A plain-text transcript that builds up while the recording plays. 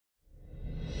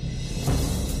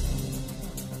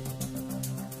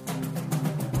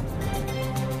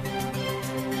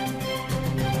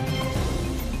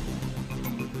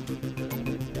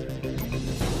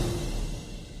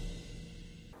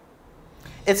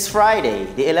It's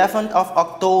Friday, the 11th of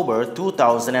October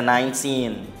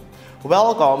 2019.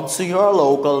 Welcome to your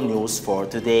local news for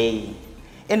today.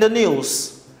 In the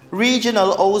news,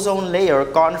 Regional Ozone Layer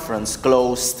Conference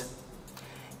closed.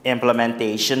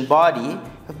 Implementation body,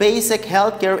 Basic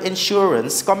Healthcare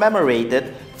Insurance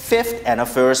commemorated 5th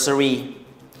anniversary.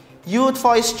 Youth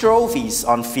Voice trophies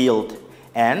on field,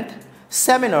 and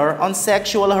seminar on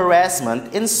sexual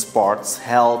harassment in sports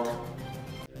held.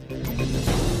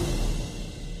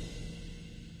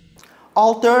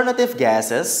 Alternative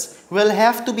gases will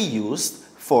have to be used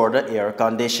for the air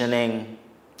conditioning.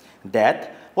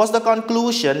 That was the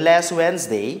conclusion last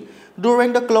Wednesday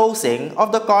during the closing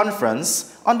of the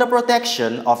conference on the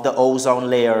protection of the ozone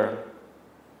layer.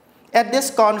 At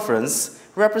this conference,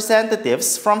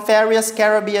 representatives from various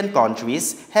Caribbean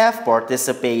countries have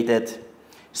participated.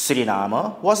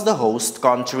 Suriname was the host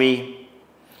country.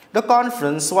 The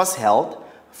conference was held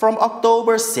from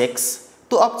October 6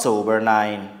 to October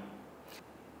 9.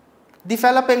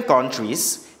 Developing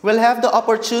countries will have the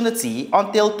opportunity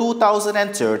until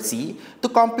 2030 to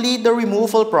complete the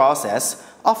removal process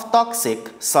of toxic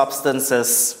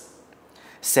substances.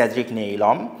 Cedric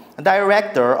Neylom,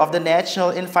 director of the National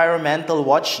Environmental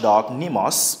Watchdog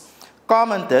NIMOS,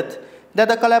 commented that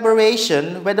the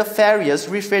collaboration with the various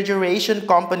refrigeration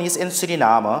companies in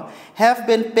Suriname have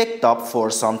been picked up for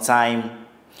some time.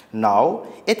 Now,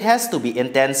 it has to be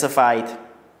intensified.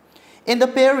 In the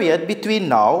period between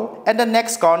now and the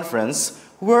next conference,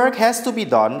 work has to be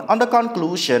done on the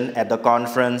conclusion at the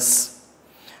conference.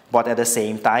 But at the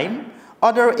same time,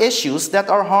 other issues that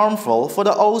are harmful for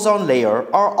the ozone layer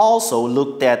are also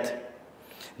looked at.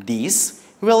 These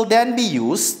will then be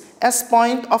used as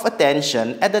point of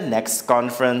attention at the next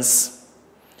conference.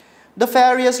 The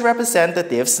various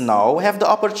representatives now have the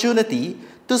opportunity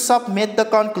to submit the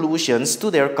conclusions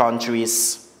to their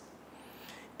countries.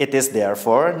 It is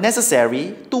therefore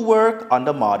necessary to work on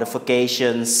the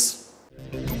modifications.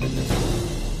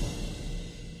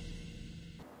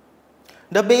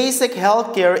 The Basic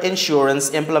Healthcare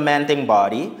Insurance Implementing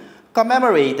Body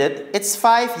commemorated its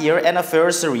 5-year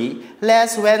anniversary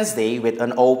last Wednesday with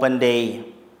an open day.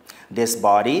 This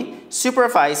body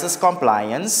supervises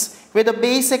compliance with the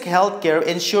Basic Healthcare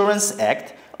Insurance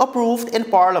Act approved in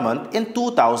Parliament in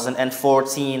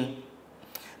 2014.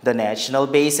 The National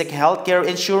Basic Healthcare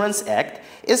Insurance Act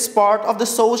is part of the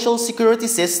social security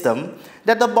system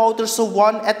that the Bouterse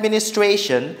I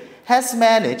administration has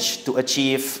managed to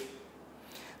achieve.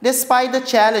 Despite the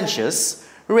challenges,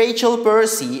 Rachel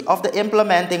Percy of the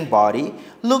implementing body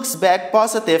looks back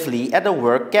positively at the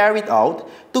work carried out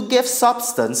to give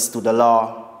substance to the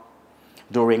law.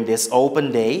 During this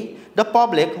open day, the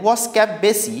public was kept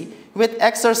busy with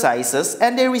exercises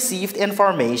and they received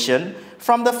information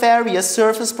from the various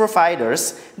service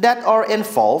providers that are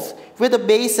involved with the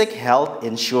basic health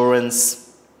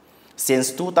insurance.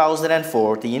 Since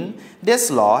 2014,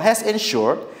 this law has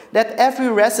ensured that every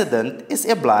resident is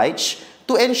obliged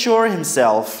to insure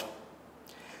himself.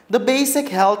 The basic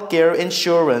health care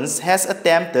insurance has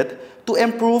attempted to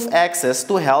improve access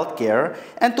to health care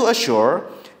and to assure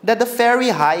that the very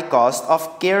high cost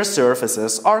of care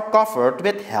services are covered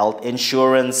with health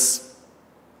insurance.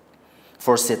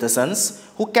 For citizens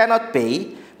who cannot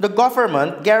pay, the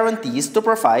government guarantees to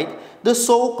provide the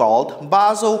so-called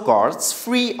BASO cards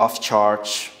free of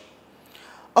charge.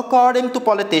 According to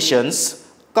politicians,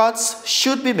 cuts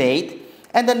should be made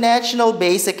and the National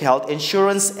Basic Health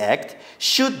Insurance Act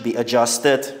should be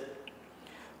adjusted.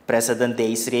 President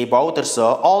Desiree Bouterse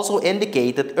also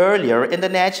indicated earlier in the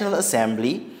National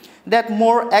Assembly that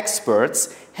more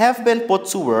experts have been put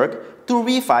to work to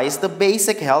revise the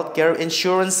Basic Healthcare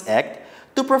Insurance Act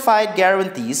to provide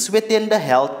guarantees within the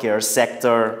healthcare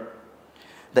sector.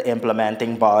 The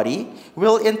implementing body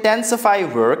will intensify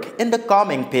work in the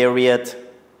coming period.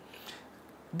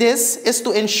 This is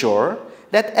to ensure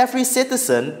that every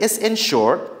citizen is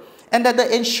insured and that the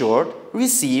insured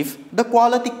receive the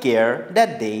quality care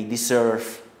that they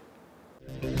deserve.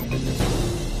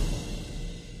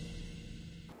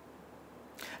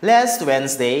 Last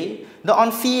Wednesday, the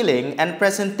unveiling and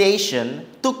presentation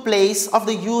took place of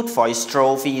the Youth Voice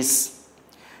trophies.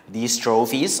 These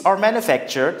trophies are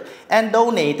manufactured and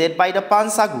donated by the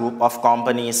Pansa Group of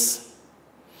companies.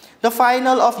 The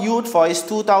final of Youth Voice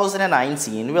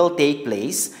 2019 will take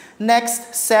place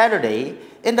next Saturday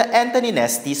in the Anthony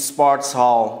Nesty Sports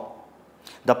Hall.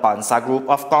 The Pansa Group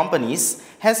of companies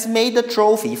has made the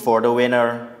trophy for the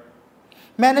winner.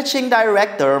 Managing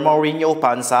Director Maurinho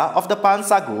Pansa of the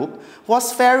Pansa Group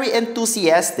was very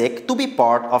enthusiastic to be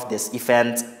part of this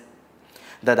event.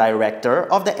 The director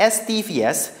of the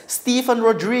STVS, Stephen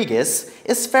Rodriguez,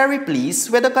 is very pleased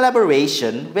with the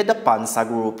collaboration with the Pansa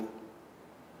Group.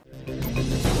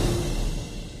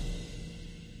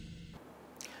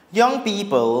 Young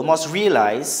people must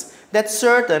realize that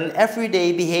certain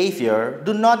everyday behavior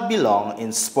do not belong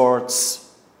in sports.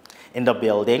 In the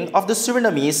building of the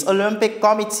Surinamese Olympic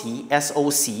Committee,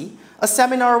 SOC, a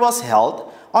seminar was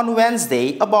held on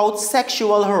Wednesday about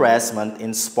sexual harassment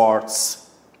in sports.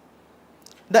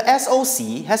 The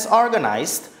SOC has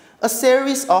organized a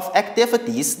series of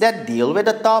activities that deal with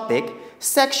the topic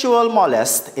sexual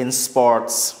molest in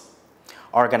sports.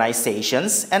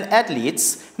 Organizations and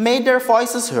athletes made their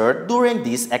voices heard during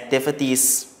these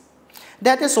activities.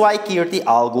 That is why Kirti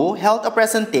Algu held a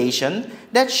presentation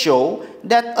that showed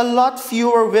that a lot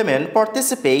fewer women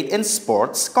participate in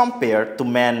sports compared to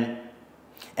men.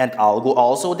 And Algu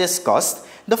also discussed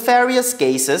the various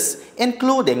cases,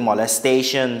 including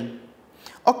molestation.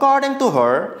 According to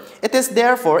her, it is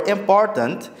therefore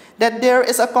important that there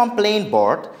is a complaint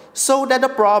board so that the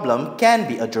problem can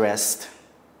be addressed.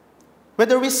 With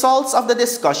the results of the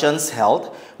discussions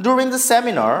held during the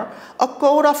seminar, a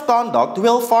code of conduct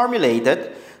will be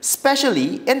formulated,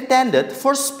 specially intended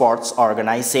for sports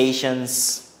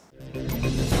organizations.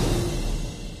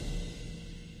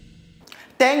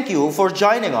 Thank you for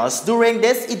joining us during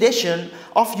this edition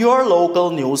of your local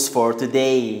news for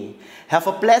today. Have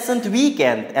a pleasant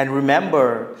weekend and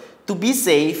remember to be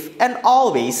safe and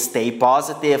always stay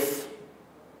positive.